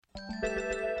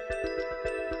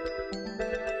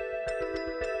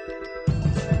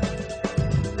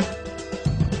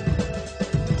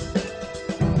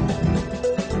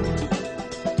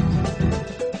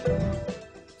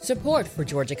Support for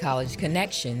Georgia College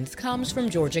Connections comes from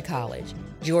Georgia College,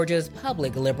 Georgia's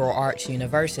public liberal arts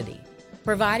university,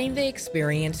 providing the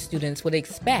experience students would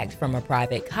expect from a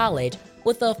private college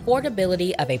with the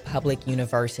affordability of a public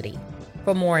university.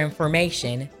 For more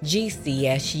information,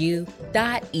 gcsu.edu.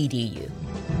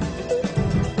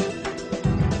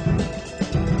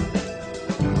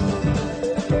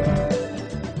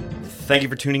 Thank you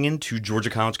for tuning in to Georgia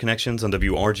College Connections on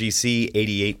WRGC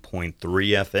 88.3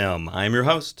 FM. I am your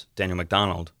host, Daniel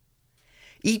McDonald.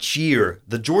 Each year,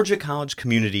 the Georgia College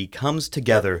community comes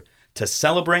together to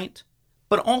celebrate,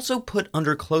 but also put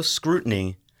under close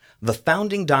scrutiny, the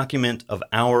founding document of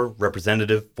our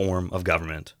representative form of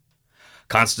government.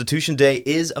 Constitution Day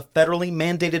is a federally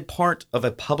mandated part of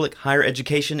a public higher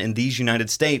education in these United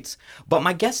States, but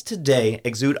my guests today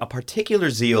exude a particular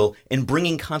zeal in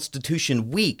bringing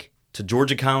Constitution Week to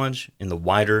Georgia College in the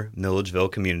wider Milledgeville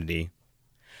community.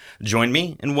 Join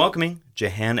me in welcoming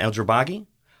Jahan Eldrabagi,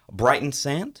 Brighton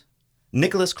Sant,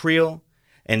 Nicholas Creel,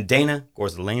 and Dana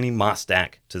Gorzalani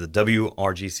Mostak to the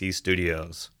WRGC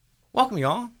studios. Welcome,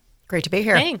 y'all. Great to be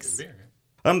here. Thanks.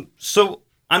 So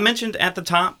I mentioned at the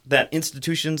top that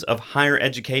institutions of higher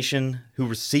education who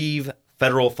receive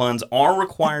federal funds are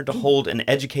required to hold an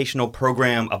educational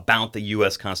program about the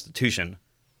U.S. Constitution.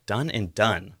 Done and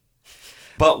done.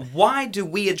 But why do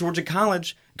we at Georgia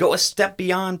College go a step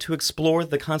beyond to explore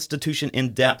the Constitution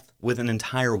in depth with an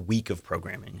entire week of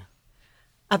programming?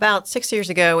 About 6 years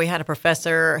ago, we had a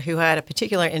professor who had a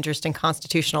particular interest in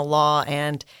constitutional law,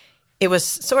 and it was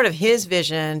sort of his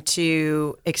vision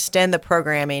to extend the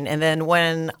programming. And then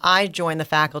when I joined the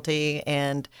faculty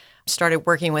and started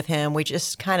working with him, we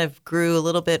just kind of grew a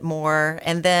little bit more.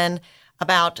 And then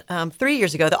about 3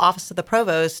 years ago, the Office of the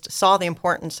Provost saw the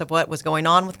importance of what was going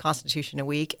on with Constitution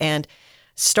Week and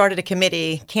started a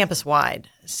committee campus-wide,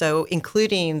 so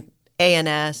including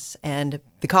A&S and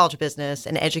the College of Business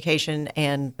and Education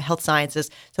and Health Sciences,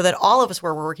 so that all of us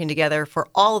were working together for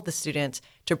all of the students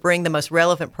to bring the most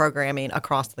relevant programming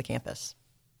across the campus.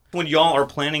 When y'all are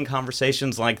planning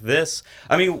conversations like this,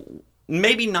 I mean,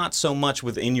 maybe not so much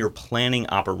within your planning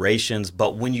operations,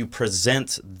 but when you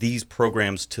present these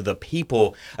programs to the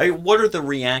people, I mean, what are the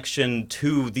reaction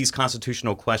to these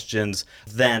constitutional questions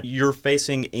that you're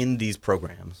facing in these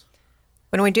programs?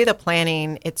 When we do the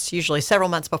planning, it's usually several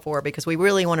months before because we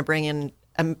really want to bring in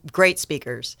great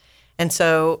speakers. And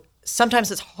so sometimes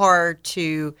it's hard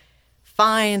to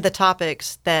find the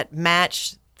topics that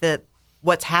match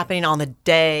what's happening on the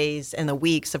days and the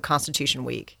weeks of Constitution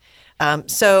Week.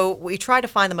 So we try to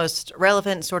find the most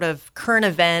relevant sort of current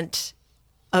event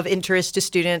of interest to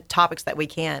student topics that we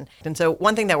can. And so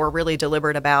one thing that we're really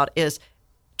deliberate about is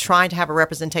trying to have a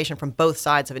representation from both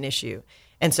sides of an issue.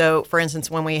 And so, for instance,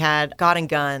 when we had God and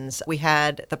Guns, we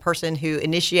had the person who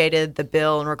initiated the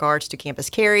bill in regards to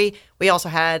campus carry. We also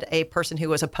had a person who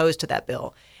was opposed to that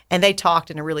bill. And they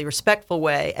talked in a really respectful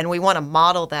way. And we want to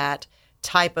model that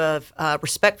type of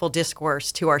respectful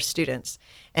discourse to our students.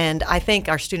 And I think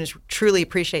our students truly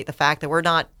appreciate the fact that we're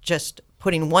not just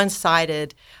putting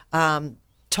one-sided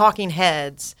talking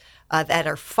heads that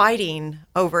are fighting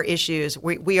over issues.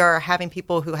 We are having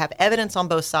people who have evidence on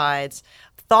both sides,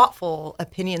 thoughtful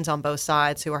opinions on both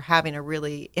sides, who are having a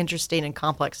really interesting and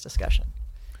complex discussion.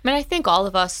 I mean, I think all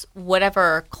of us,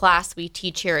 whatever class we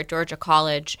teach here at Georgia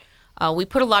College, we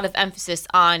put a lot of emphasis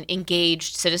on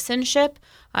engaged citizenship.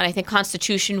 And I think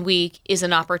Constitution Week is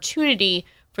an opportunity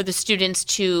for the students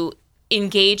to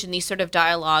engage in these sort of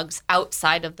dialogues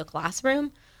outside of the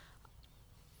classroom.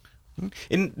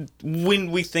 And when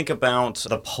we think about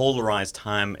the polarized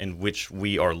time in which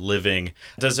we are living,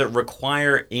 does it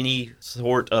require any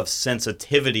sort of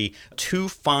sensitivity to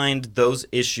find those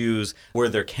issues where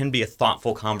there can be a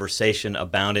thoughtful conversation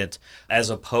about it,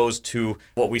 as opposed to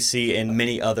what we see in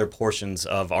many other portions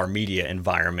of our media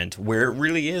environment, where it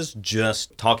really is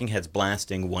just talking heads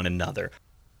blasting one another?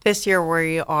 This year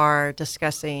we are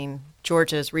discussing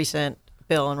Georgia's recent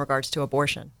bill in regards to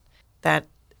abortion. That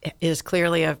is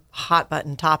clearly a hot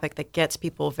button topic that gets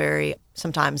people very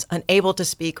sometimes unable to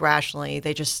speak rationally.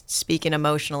 They just speak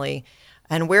emotionally.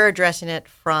 And we're addressing it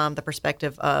from the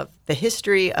perspective of the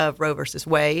history of Roe versus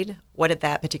Wade. What did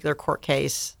that particular court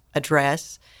case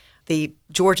address? The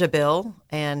Georgia bill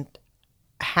and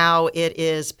how it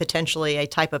is potentially a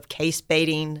type of case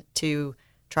baiting to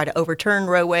try to overturn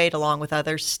Roe Wade along with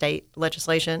other state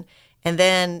legislation. And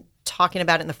then talking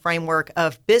about it in the framework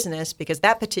of business, because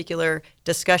that particular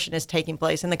discussion is taking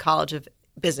place in the College of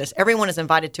Business. Everyone is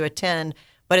invited to attend,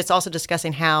 but it's also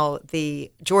discussing how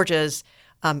the Georgia's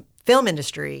film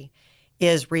industry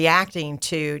is reacting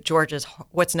to Georgia's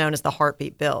what's known as the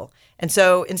Heartbeat Bill. And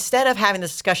so instead of having the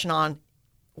discussion on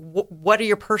what are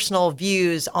your personal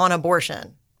views on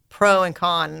abortion, pro and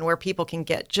con, where people can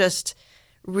get just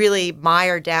really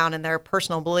mired down in their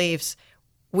personal beliefs.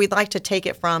 We'd like to take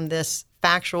it from this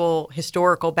factual,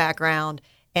 historical background,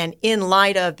 and in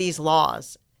light of these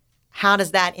laws, how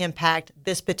does that impact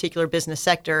this particular business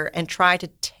sector, and try to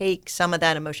take some of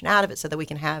that emotion out of it so that we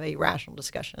can have a rational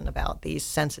discussion about these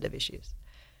sensitive issues.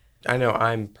 I know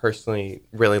I'm personally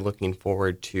really looking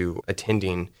forward to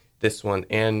attending this one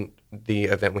and the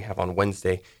event we have on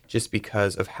Wednesday, just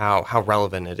because of how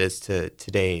relevant it is to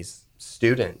today's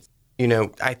students. You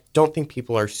know, I don't think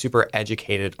people are super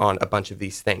educated on a bunch of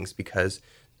these things because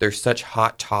they're such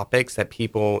hot topics that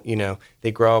people, you know,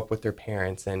 they grow up with their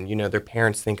parents and, you know, their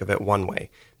parents think of it one way.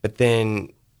 But then,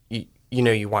 you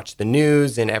know, you watch the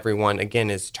news and everyone, again,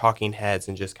 is talking heads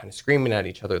and just kind of screaming at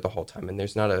each other the whole time. And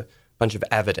there's not a bunch of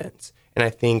evidence. And I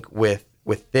think with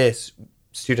this,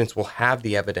 students will have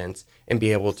the evidence and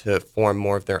be able to form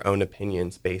more of their own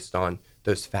opinions based on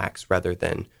those facts rather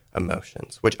than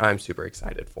emotions, which I'm super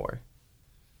excited for.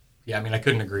 Yeah, I mean, I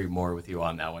couldn't agree more with you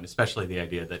on that one, especially the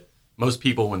idea that most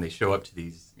people, when they show up to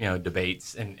these, you know,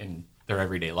 debates in their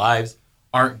everyday lives,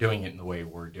 aren't doing it in the way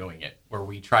we're doing it, where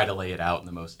we try to lay it out in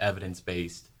the most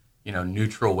evidence-based, you know,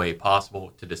 neutral way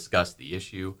possible to discuss the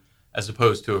issue, as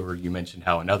opposed to, or you mentioned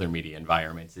how in other media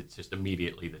environments, it's just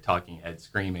immediately the talking head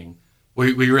screaming.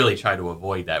 We really try to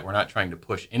avoid that. We're not trying to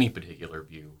push any particular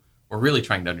view. We're really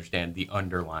trying to understand the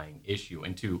underlying issue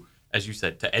and to, as you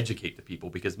said, to educate the people,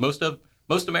 because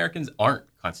most Americans aren't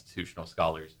constitutional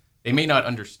scholars. They may not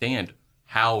understand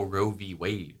how Roe v.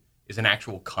 Wade is an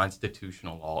actual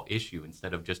constitutional law issue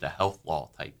instead of just a health law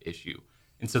type issue.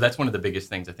 And so that's one of the biggest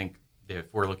things, I think,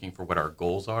 if we're looking for what our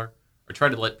goals are, or try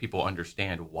to let people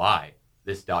understand why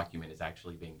this document is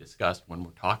actually being discussed when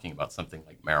we're talking about something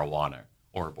like marijuana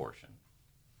or abortion.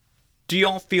 Do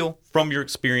y'all feel, from your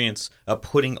experience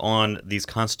putting on these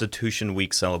Constitution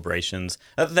Week celebrations,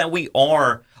 that we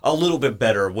are a little bit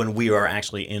better when we are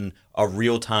actually in a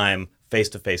real-time,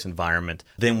 face-to-face environment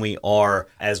than we are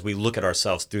as we look at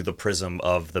ourselves through the prism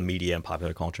of the media and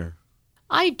popular culture?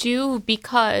 I do,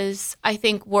 because I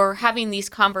think we're having these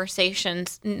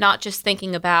conversations, not just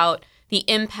thinking about the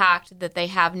impact that they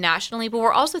have nationally, but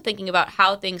we're also thinking about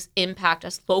how things impact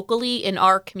us locally in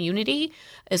our community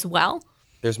as well.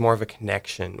 There's more of a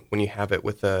connection when you have it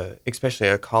with especially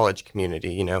a college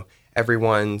community. You know,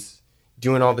 everyone's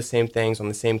doing all the same things on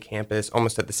the same campus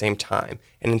almost at the same time.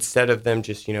 And instead of them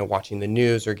just, you know, watching the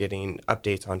news or getting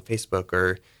updates on Facebook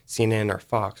or CNN or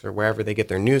Fox or wherever they get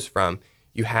their news from,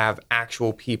 you have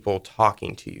actual people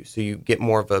talking to you. So you get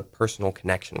more of a personal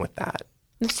connection with that.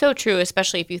 It's so true,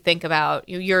 especially if you think about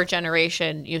your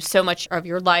generation. So much of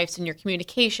your lives and your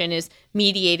communication is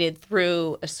mediated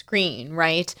through a screen,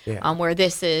 right? Yeah. Where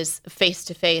this is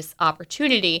face-to-face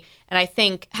opportunity. And I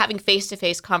think having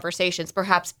face-to-face conversations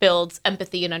perhaps builds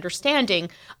empathy and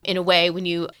understanding in a way when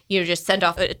you just send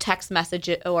off a text message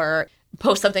or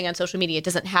post something on social media. It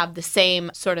doesn't have the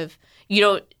same sort of, you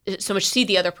don't so much see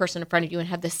the other person in front of you and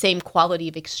have the same quality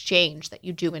of exchange that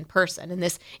you do in person. And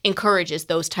this encourages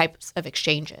those types of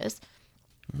exchanges.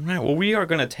 All right, well, we are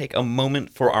going to take a moment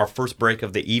for our first break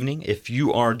of the evening. If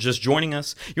you are just joining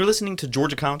us, you're listening to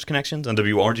Georgia College Connections on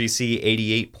WRGC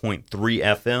 88.3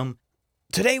 FM.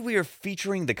 Today we are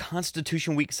featuring the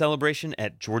Constitution Week celebration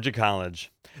at Georgia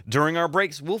College. During our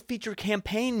breaks, we'll feature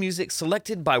campaign music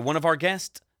selected by one of our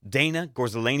guests, Dana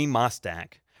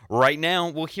Gorzalany-Mostak. Right now,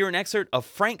 we'll hear an excerpt of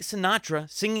Frank Sinatra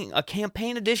singing a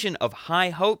campaign edition of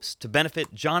High Hopes to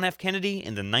benefit John F. Kennedy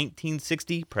in the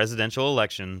 1960 presidential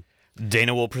election.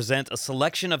 Dana will present a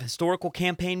selection of historical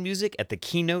campaign music at the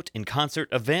Keynote in Concert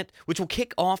event, which will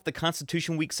kick off the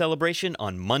Constitution Week celebration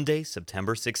on Monday,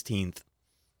 September 16th.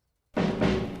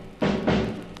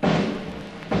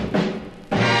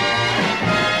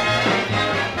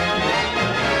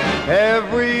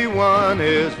 Everyone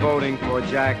is voting for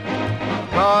Jack,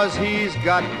 'cause he's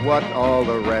got what all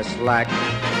the rest lack.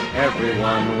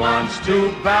 Everyone wants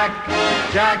to back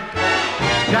Jack.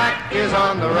 Jack is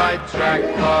on the right track,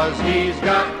 'cause he's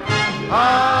got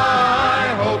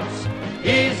high hopes.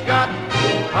 He's got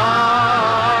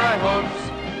high hopes.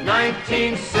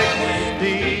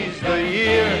 1960's the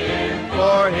year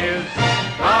for his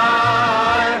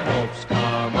high hopes.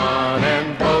 Come on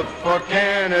and vote for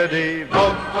Kennedy.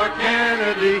 Vote for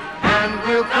Kennedy, and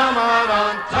we'll come out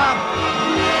on top.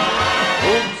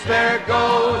 Oops, there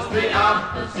goes the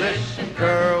opposition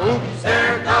girl. Oops,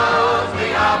 there goes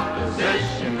the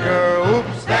opposition girl.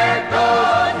 Oops, there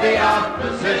goes the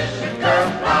opposition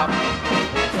girl. Pop.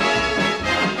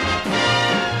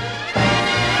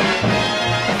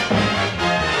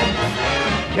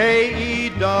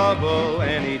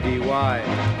 K-E-double-N-E-D-Y.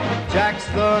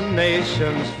 the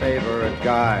nation's favorite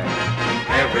guy.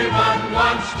 Everyone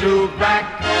wants to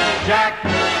back Jack.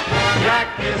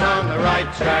 Jack is on the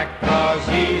right track, 'cause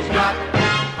he's got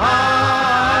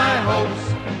high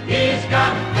hopes. He's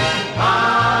got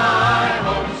high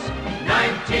hopes.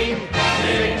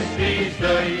 1960's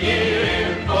the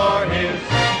year for his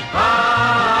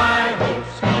high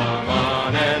hopes. Come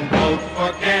on and vote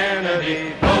for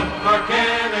Kennedy. Vote for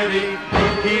Kennedy.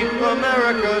 Keep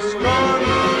America strong.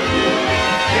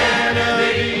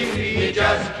 Kennedy, he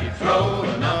just keeps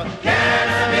rolling up.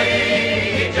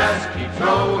 Kennedy, he just keeps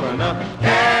rolling up.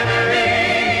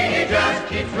 Kennedy, he just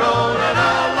keeps rolling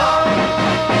along.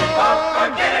 Vote for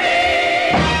Kennedy.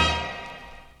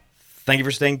 Thank you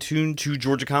for staying tuned to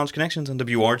Georgia College Connections on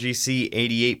WRGC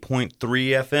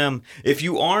 88.3 FM. If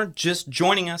you are just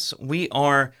joining us, we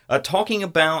are talking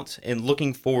about and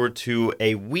looking forward to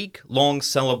a week-long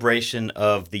celebration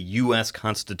of the U.S.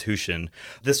 Constitution.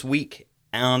 This week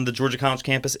on the Georgia College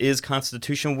campus is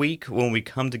Constitution Week, when we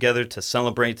come together to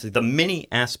celebrate the many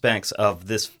aspects of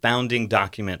this founding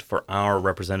document for our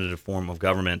representative form of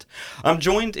government. I'm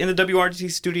joined in the WRGC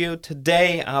studio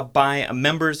today by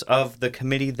members of the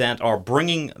committee that are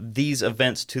bringing these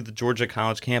events to the Georgia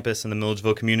College campus and the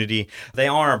Milledgeville community. They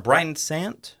are Brighton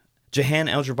Sant, Jahan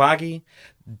El-Jabagi,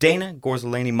 Dana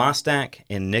Gorzalani-Mostak,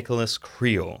 and Nicholas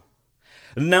Creel.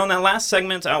 Now, in that last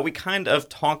segment, we kind of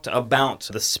talked about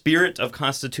the spirit of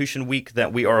Constitution Week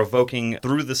that we are evoking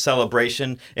through the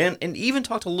celebration, and even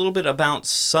talked a little bit about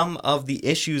some of the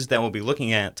issues that we'll be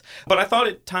looking at. But I thought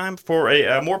it time for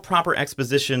a more proper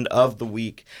exposition of the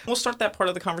week. We'll start that part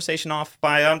of the conversation off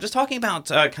by just talking about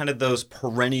kind of those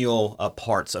perennial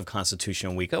parts of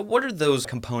Constitution Week. What are those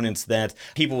components that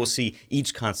people will see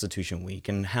each Constitution Week,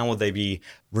 and how will they be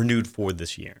renewed for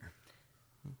this year?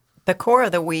 The core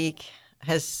of the week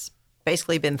has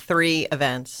basically been 3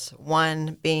 events.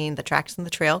 One being the Tracks on the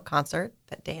Trail concert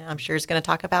that Dana, I'm sure, is going to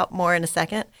talk about more in a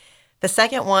second. The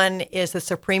second one is the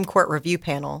Supreme Court Review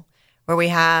Panel, where we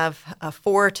have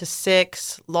 4 to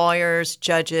 6 lawyers,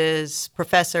 judges,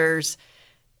 professors,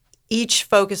 each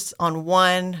focused on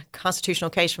one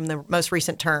constitutional case from the most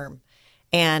recent term,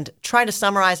 and try to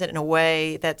summarize it in a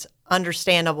way that's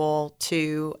understandable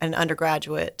to an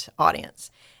undergraduate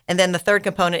audience. And then the third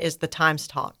component is the Times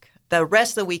Talk. The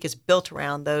rest of the week is built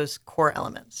around those core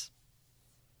elements.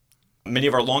 Many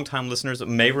of our longtime listeners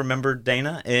may remember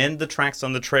Dana in the Tracks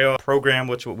on the Trail program,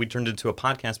 which we turned into a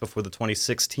podcast before the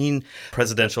 2016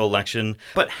 presidential election.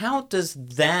 But how does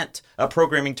that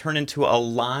programming turn into a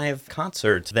live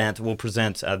concert that we'll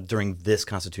present during this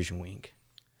Constitution Week?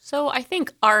 So I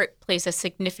think art plays a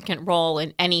significant role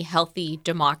in any healthy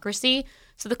democracy.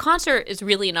 So the concert is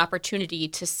really an opportunity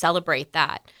to celebrate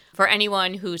that. For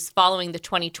anyone who's following the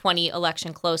 2020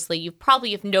 election closely, you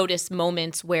probably have noticed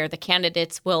moments where the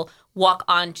candidates will walk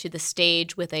onto the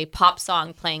stage with a pop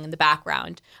song playing in the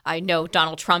background. I know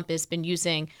Donald Trump has been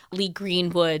using Lee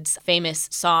Greenwood's famous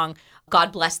song,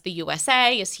 God Bless the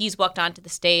USA, as he's walked onto the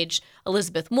stage.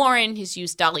 Elizabeth Warren has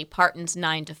used Dolly Parton's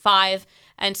 9 to 5.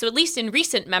 And so at least in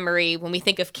recent memory, when we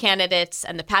think of candidates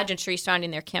and the pageantry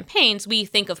surrounding their campaigns, we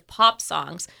think of pop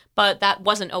songs, but that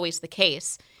wasn't always the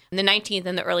case. In the 19th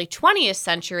and the early 20th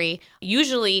century,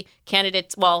 usually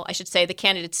the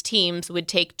candidates' teams would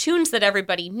take tunes that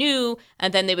everybody knew,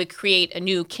 and then they would create a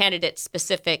new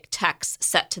candidate-specific text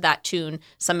set to that tune.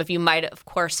 Some of you might, of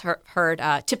course, heard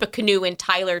Tippecanoe and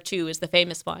Tyler, too, is the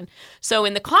famous one. So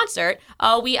in the concert,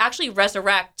 we actually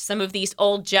resurrect some of these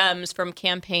old gems from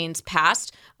campaigns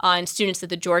past, and students at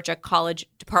the Georgia College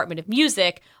Department of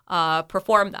Music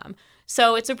perform them.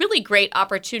 So it's a really great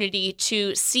opportunity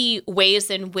to see ways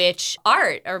in which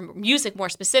art, or music more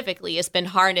specifically, has been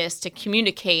harnessed to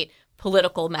communicate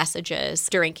political messages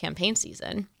during campaign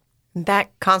season.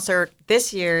 That concert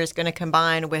this year is going to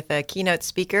combine with a keynote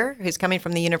speaker who's coming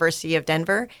from the University of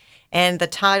Denver. And the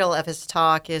title of his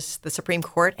talk is The Supreme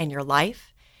Court and Your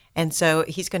Life. And so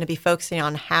he's going to be focusing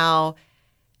on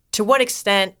to what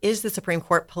extent is the Supreme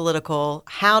Court political?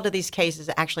 How do these cases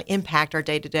actually impact our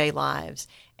day-to-day lives?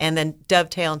 And then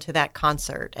dovetail into that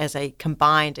concert as a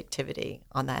combined activity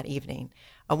on that evening.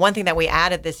 One thing that we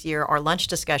added this year are lunch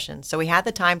discussions. So we had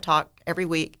the Time Talk every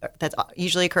week that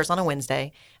usually occurs on a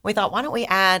Wednesday. We thought, why don't we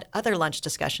add other lunch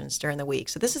discussions during the week?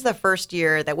 So this is the first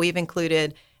year that we've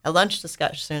included a lunch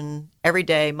discussion every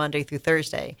day, Monday through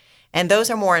Thursday. And those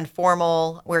are more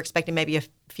informal. We're expecting maybe a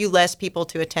few less people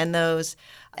to attend those.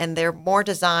 And they're more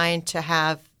designed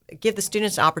to give the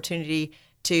students an opportunity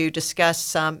to discuss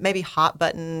some maybe hot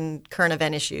button current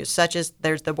event issues, such as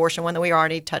there's the abortion one that we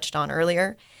already touched on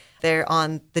earlier. There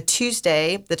on the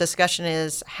Tuesday, the discussion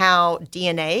is how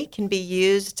DNA can be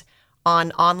used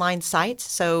on online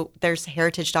sites. So there's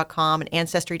heritage.com and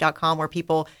ancestry.com where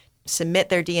people submit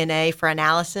their DNA for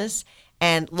analysis.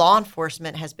 And law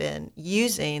enforcement has been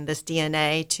using this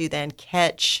DNA to then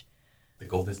catch The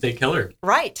Golden State Killer.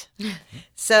 Right.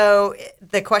 So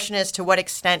the question is, to what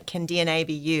extent can DNA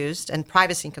be used, and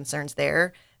privacy concerns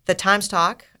there. The Times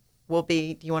Talk will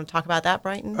be, do you want to talk about that,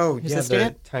 Brighton? Oh, Who's yeah, the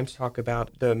student? the Times talk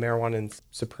about the marijuana and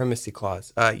supremacy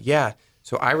clause.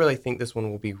 So I really think this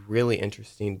one will be really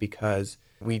interesting because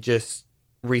we just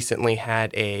recently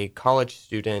had a college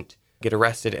student get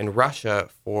arrested in Russia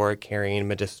for carrying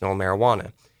medicinal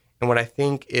marijuana. And what I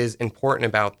think is important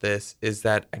about this is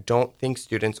that I don't think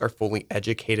students are fully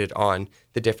educated on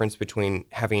the difference between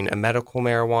having a medical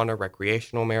marijuana,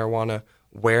 recreational marijuana,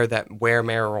 where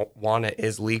marijuana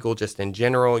is legal just in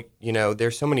general. You know,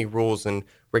 there's so many rules and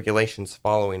regulations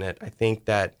following it. I think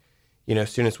that, you know,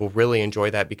 students will really enjoy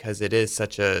that because it is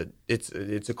such it's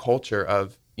a culture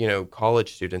of, you know,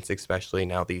 college students, especially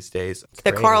now these days. It's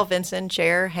The great. Carl Vinson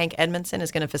chair, Hank Edmondson,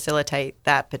 is going to facilitate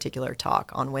that particular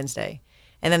talk on Wednesday.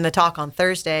 And then the talk on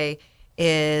Thursday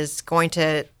is going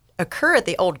to occur at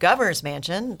the old Governor's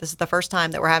Mansion. This is the first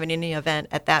time that we're having any event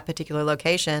at that particular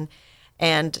location.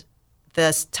 And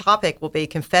this topic will be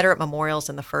Confederate memorials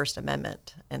and the First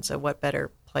Amendment. And so what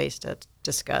better place to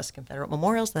discuss Confederate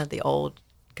memorials than at the old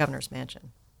Governor's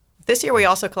Mansion? This year we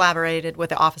also collaborated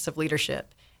with the Office of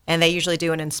Leadership. And they usually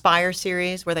do an Inspire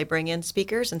series where they bring in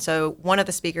speakers. And so one of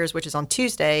the speakers, which is on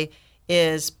Tuesday,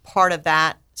 is part of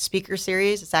that speaker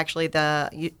series. It's actually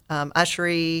the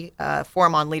Ushery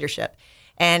Forum on Leadership.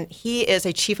 And he is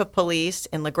a chief of police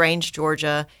in LaGrange,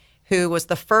 Georgia, who was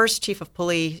the first chief of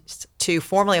police to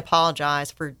formally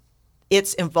apologize for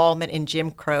its involvement in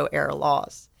Jim Crow era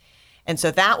laws. And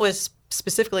so that was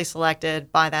specifically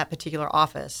selected by that particular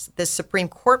office. This Supreme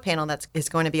Court panel that is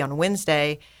going to be on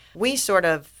Wednesday, we sort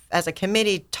of, as a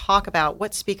committee, talk about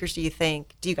what speakers do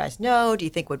you guys know, do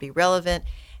you think would be relevant?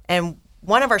 And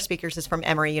one of our speakers is from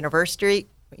Emory University,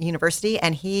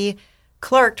 and he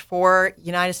clerked for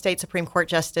United States Supreme Court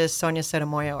Justice Sonia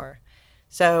Sotomayor.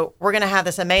 So we're going to have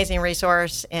this amazing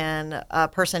resource and a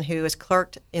person who has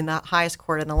clerked in the highest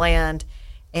court in the land.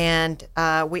 And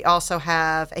we also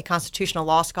have a constitutional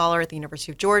law scholar at the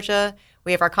University of Georgia.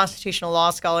 We have our constitutional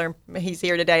law scholar, he's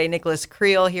here today, Nicholas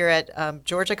Creel, here at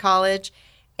Georgia College.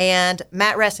 And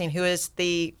Matt Ressing, who is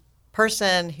the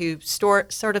person who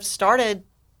sort of started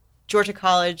Georgia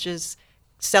College's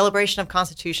celebration of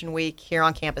Constitution Week here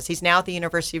on campus. He's now at the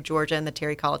University of Georgia in the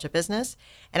Terry College of Business.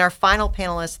 And our final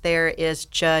panelist there is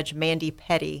Judge Mandy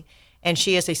Petty, and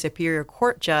she is a Superior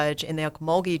Court judge in the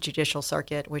Ocmulgee Judicial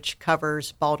Circuit, which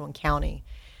covers Baldwin County.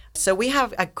 So we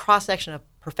have a cross-section of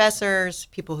professors,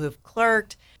 people who have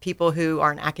clerked, people who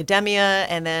are in academia,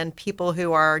 and then people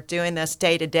who are doing this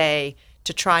day to day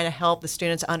to try to help the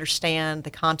students understand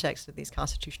the context of these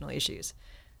constitutional issues.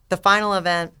 The final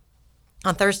event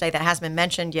on Thursday that hasn't been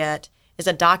mentioned yet is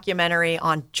a documentary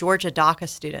on Georgia DACA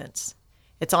students.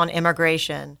 It's on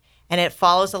immigration, and it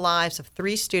follows the lives of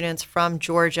 3 students from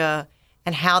Georgia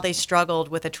and how they struggled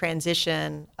with the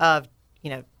transition of,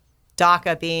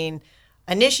 DACA being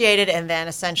initiated and then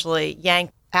essentially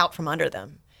yanked out from under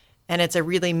them. And it's a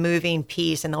really moving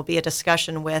piece, and there'll be a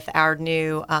discussion with our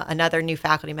another new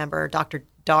faculty member, Dr.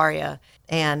 Daria,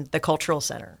 and the Cultural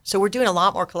Center. So we're doing a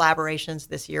lot more collaborations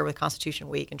this year with Constitution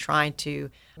Week and trying to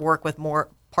work with more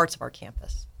parts of our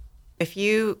campus. If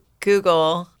you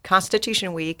Google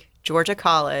Constitution Week, Georgia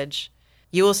College,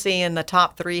 you will see in the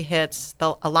top 3 hits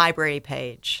a library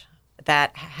page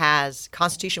that has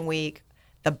Constitution Week,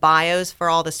 the bios for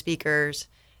all the speakers,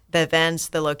 the events,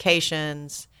 the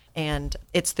locations, and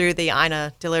it's through the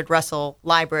Ina Dillard Russell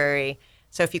Library.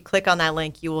 So if you click on that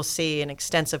link, you will see an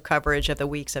extensive coverage of the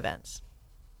week's events.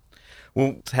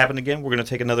 Well, to happen again, we're going to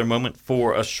take another moment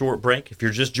for a short break. If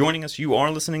you're just joining us, you are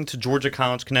listening to Georgia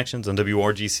College Connections on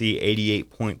WRGC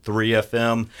 88.3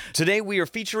 FM. Today, we are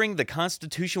featuring the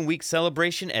Constitution Week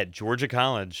celebration at Georgia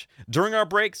College. During our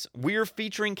breaks, we are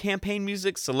featuring campaign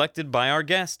music selected by our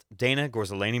guest, Dana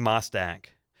Gorzalany-Mostak.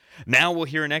 Now we'll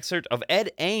hear an excerpt of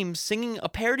Ed Ames singing a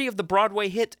parody of the Broadway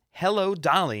hit Hello,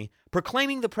 Dolly,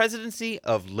 proclaiming the presidency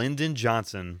of Lyndon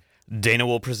Johnson. Dana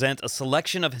will present a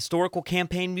selection of historical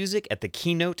campaign music at the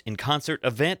Keynote in Concert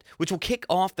event, which will kick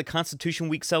off the Constitution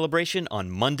Week celebration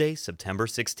on Monday, September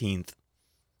 16th.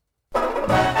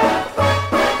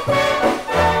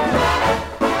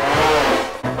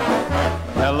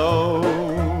 Hello,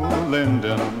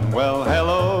 Lyndon. Well,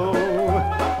 hello,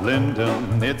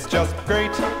 Lyndon. It's just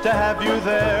great to have you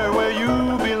there where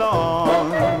you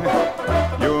belong.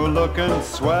 You're looking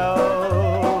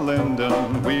swell,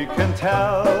 Lyndon, we can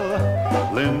tell.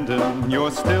 Lyndon, you're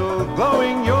still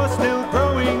glowing, you're still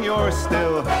growing, you're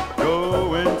still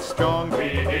going strong. We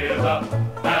hear the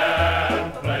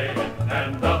band playing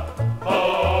and the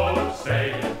folks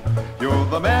saying, you're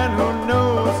the man who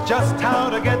knows just how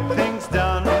to get things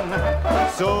done.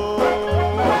 So,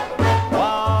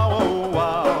 wow, oh,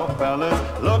 wow,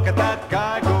 fellas, look at that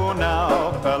guy go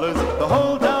now, fellas. The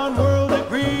whole darn world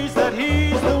agrees that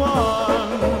he's the one.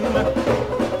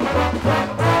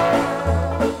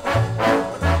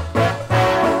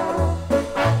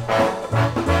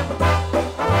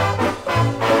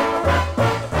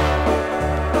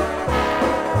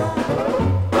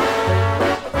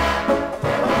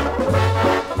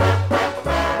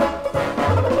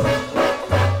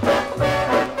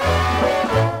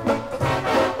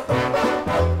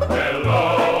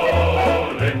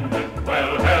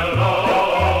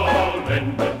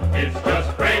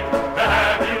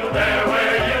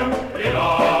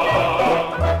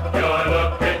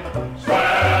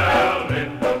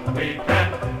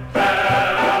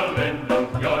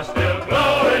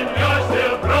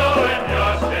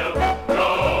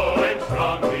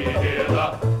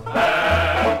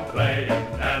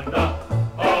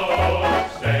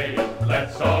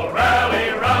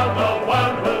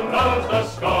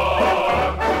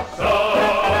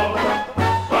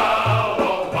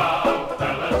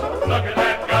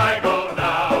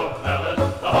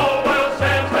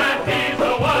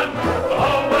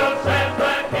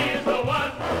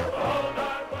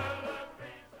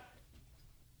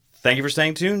 Thank you for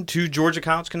staying tuned to Georgia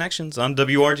College Connections on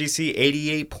WRGC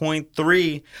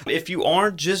 88.3. If you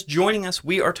are just joining us,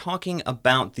 we are talking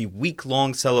about the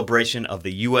week-long celebration of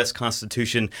the U.S.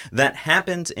 Constitution that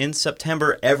happens in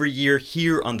September every year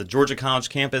here on the Georgia College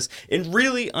campus and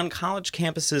really on college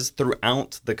campuses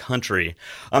throughout the country.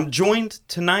 I'm joined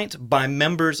tonight by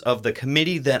members of the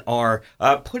committee that are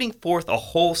putting forth a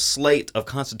whole slate of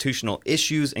constitutional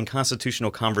issues and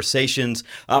constitutional conversations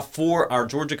for our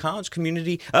Georgia College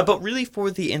community, but really for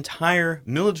the entire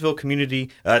Milledgeville community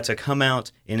to come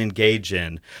out and engage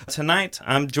in. Tonight,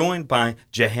 I'm joined by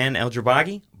Jahan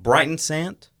El-Jabagi, Brighton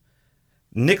Sant,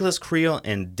 Nicholas Creel,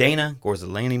 and Dana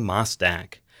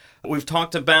Gorzalani-Mostak. We've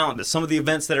talked about some of the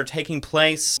events that are taking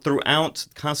place throughout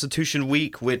Constitution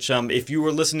Week, which, if you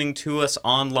were listening to us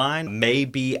online, may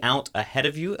be out ahead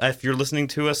of you. If you're listening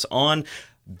to us on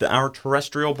our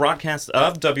terrestrial broadcast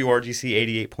of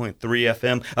WRGC 88.3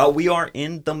 FM. We are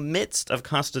in the midst of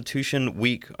Constitution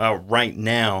Week right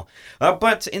now.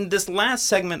 But in this last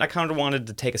segment, I kind of wanted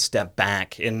to take a step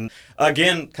back and,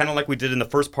 again, kind of like we did in the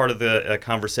first part of the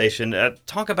conversation,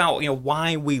 talk about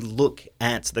why we look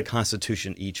at the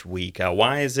Constitution each week.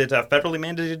 Why is it federally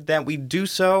mandated that we do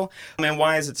so? And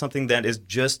why is it something that is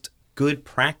just good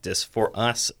practice for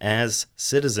us as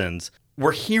citizens?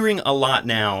 We're hearing a lot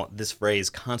now this phrase,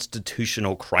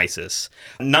 constitutional crisis,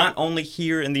 not only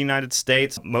here in the United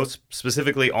States, most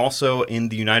specifically also in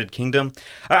the United Kingdom.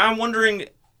 I'm wondering,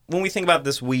 when we think about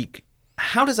this week,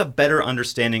 how does a better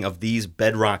understanding of these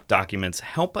bedrock documents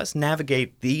help us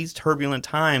navigate these turbulent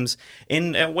times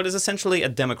in what is essentially a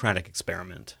democratic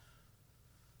experiment?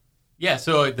 Yeah,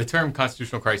 so the term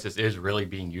constitutional crisis is really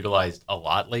being utilized a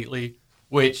lot lately,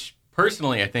 which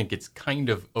personally I think it's kind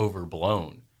of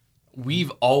overblown.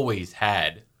 We've always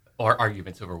had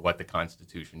arguments over what the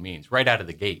Constitution means right out of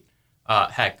the gate.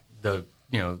 Heck, the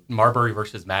Marbury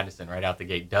versus Madison right out the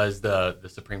gate. Does the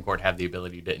Supreme Court have the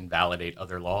ability to invalidate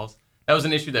other laws? That was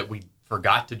an issue that we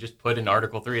forgot to just put in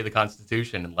Article 3 of the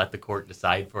Constitution and let the court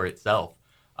decide for itself.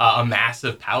 A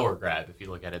massive power grab, if you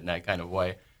look at it in that kind of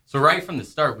way. So right from the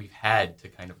start, we've had to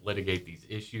kind of litigate these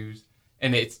issues,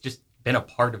 and it's just been a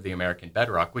part of the American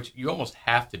bedrock, which you almost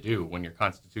have to do when your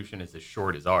Constitution is as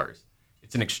short as ours.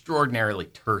 It's an extraordinarily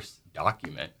terse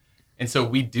document. And so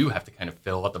we do have to kind of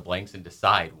fill out the blanks and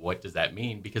decide what does that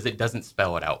mean, because it doesn't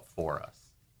spell it out for us.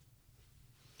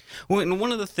 Well, and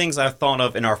one of the things I thought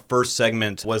of in our first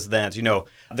segment was that,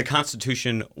 the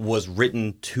Constitution was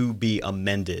written to be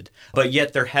amended, but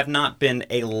yet there have not been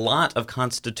a lot of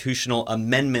constitutional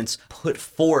amendments put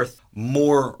forth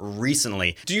more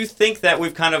recently. Do you think that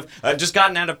we've kind of just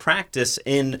gotten out of practice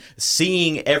in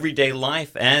seeing everyday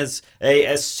life as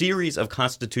a series of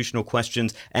constitutional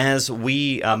questions as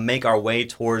we make our way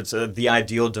towards the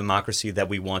ideal democracy that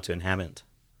we want to inhabit?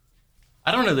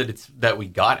 I don't know that it's that we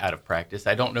got out of practice.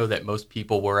 I don't know that most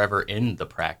people were ever in the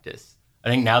practice. I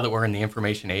think now that we're in the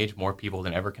information age, more people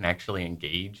than ever can actually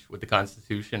engage with the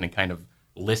Constitution and kind of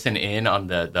listen in on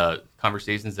the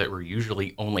conversations that were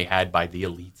usually only had by the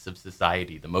elites of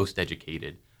society, the most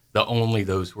educated, only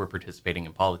those who are participating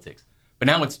in politics. But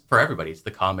now it's for everybody. It's the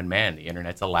common man. The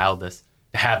internet's allowed us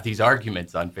to have these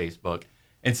arguments on Facebook.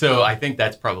 And so I think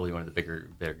that's probably one of the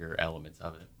bigger elements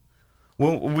of it.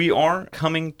 Well, we are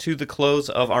coming to the close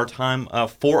of our time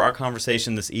for our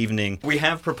conversation this evening. We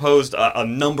have proposed a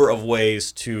number of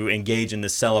ways to engage in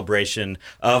this celebration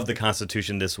of the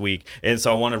Constitution this week. And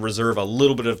so I want to reserve a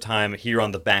little bit of time here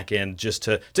on the back end just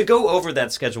to go over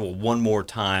that schedule one more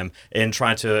time and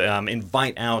try to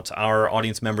invite out our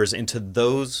audience members into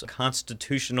those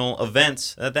constitutional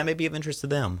events that may be of interest to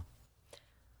them.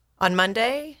 On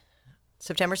Monday,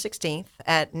 September 16th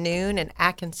at noon in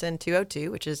Atkinson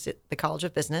 202, which is at the College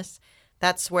of Business.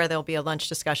 That's where there'll be a lunch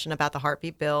discussion about the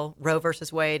Heartbeat Bill, Roe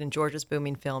versus Wade, and Georgia's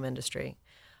booming film industry.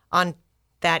 On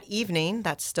that evening,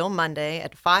 that's still Monday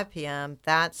at 5 p.m.,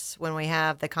 that's when we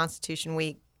have the Constitution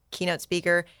Week keynote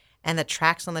speaker and the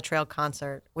Tracks on the Trail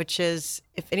concert, which is,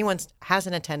 if anyone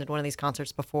hasn't attended one of these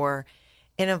concerts before,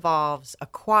 it involves a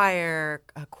choir,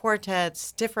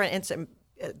 quartets, different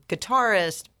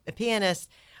guitarists, a pianist,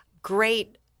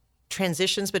 great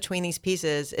transitions between these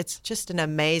pieces. It's just an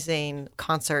amazing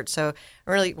concert. So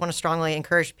I really want to strongly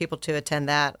encourage people to attend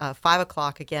that 5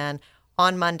 o'clock again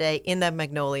on Monday in the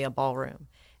Magnolia Ballroom.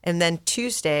 And then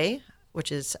Tuesday,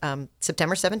 which is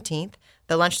September 17th,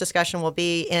 the lunch discussion will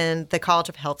be in the College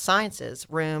of Health Sciences,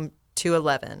 room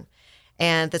 211.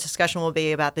 And the discussion will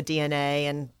be about the DNA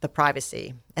and the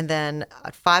privacy. And then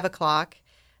at 5 o'clock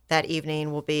that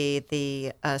evening will be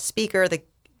the speaker, the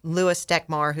Louis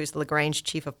Deckmar, who's the LaGrange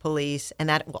Chief of Police, and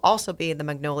that will also be in the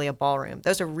Magnolia Ballroom.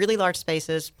 Those are really large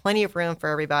spaces, plenty of room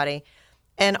for everybody.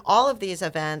 And all of these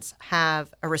events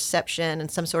have a reception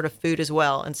and some sort of food as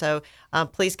well. And so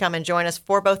please come and join us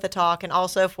for both the talk and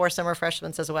also for some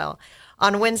refreshments as well.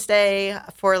 On Wednesday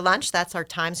for lunch, that's our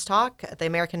Times Talk. The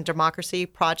American Democracy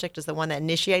Project is the one that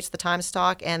initiates the Times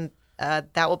Talk, and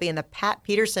that will be in the Pat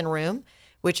Peterson Room,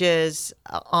 which is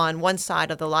on one side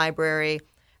of the library.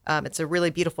 It's a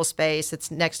really beautiful space.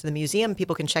 It's next to the museum.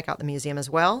 People can check out the museum as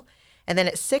well. And then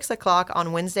at 6 o'clock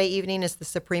on Wednesday evening is the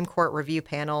Supreme Court Review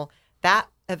Panel. That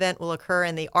event will occur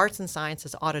in the Arts and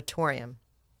Sciences Auditorium.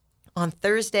 On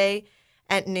Thursday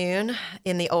at noon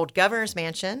in the Old Governor's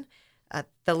Mansion,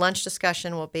 the lunch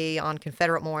discussion will be on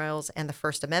Confederate memorials and the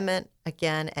First Amendment,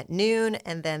 again at noon.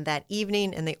 And then that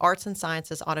evening in the Arts and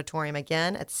Sciences Auditorium,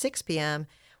 again at 6 p.m.,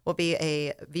 will be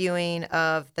a viewing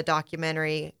of the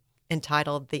documentary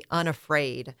entitled The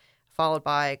Unafraid, followed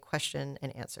by question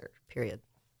and answer period.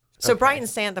 So Brighton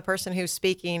Sant, the person who's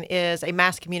speaking, is a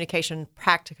mass communication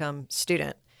practicum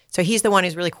student. So he's the one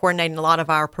who's really coordinating a lot of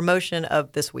our promotion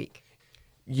of this week.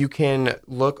 You can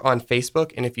look on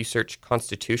Facebook, and if you search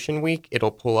Constitution Week, it'll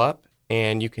pull up,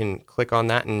 and you can click on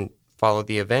that and follow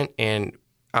the event, and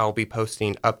I'll be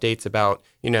posting updates about,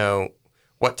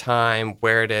 what time,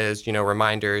 where it is,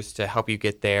 reminders to help you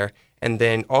get there. And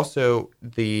then also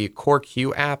the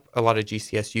CoreQ app, a lot of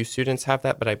GCSU students have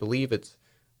that, but I believe it's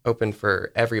open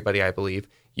for everybody, I believe.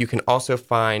 You can also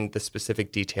find the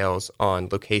specific details on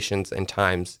locations and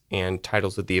times and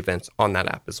titles of the events on that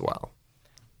app as well.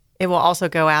 It will also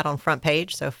go out on front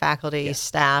page, so faculty,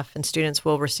 staff, and students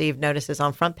will receive notices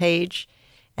on front page.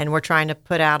 And we're trying to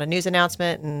put out a news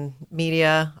announcement and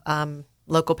media,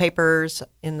 local papers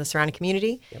in the surrounding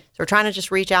community. Yep. So we're trying to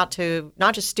just reach out to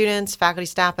not just students, faculty,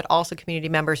 staff, but also community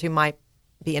members who might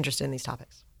be interested in these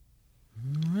topics.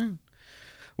 All right.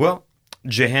 Well,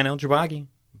 Jehan El-Joubagi,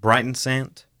 Brighton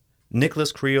Sant,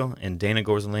 Nicholas Creel, and Dana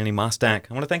Gorzolani Mostak,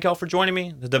 I want to thank y'all for joining me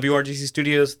at the WRGC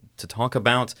studios to talk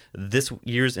about this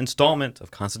year's installment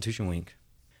of Constitution Week.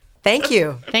 Thank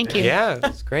you. Thank you. Yeah,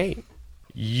 that's great.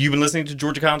 You've been listening to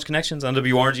Georgia College Connections on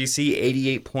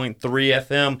WRGC 88.3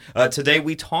 FM. Today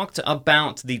we talked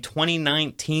about the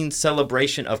 2019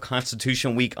 celebration of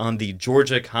Constitution Week on the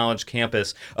Georgia College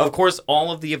campus. Of course,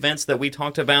 all of the events that we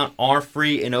talked about are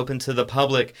free and open to the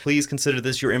public. Please consider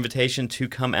this your invitation to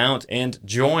come out and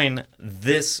join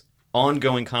this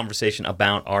ongoing conversation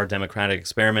about our democratic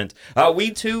experiment. We,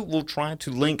 too, will try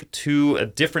to link to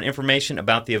different information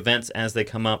about the events as they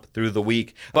come up through the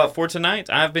week. But for tonight,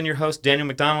 I've been your host, Daniel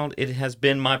McDonald. It has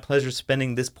been my pleasure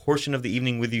spending this portion of the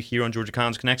evening with you here on Georgia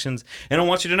College Connections, and I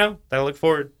want you to know that I look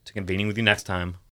forward to convening with you next time.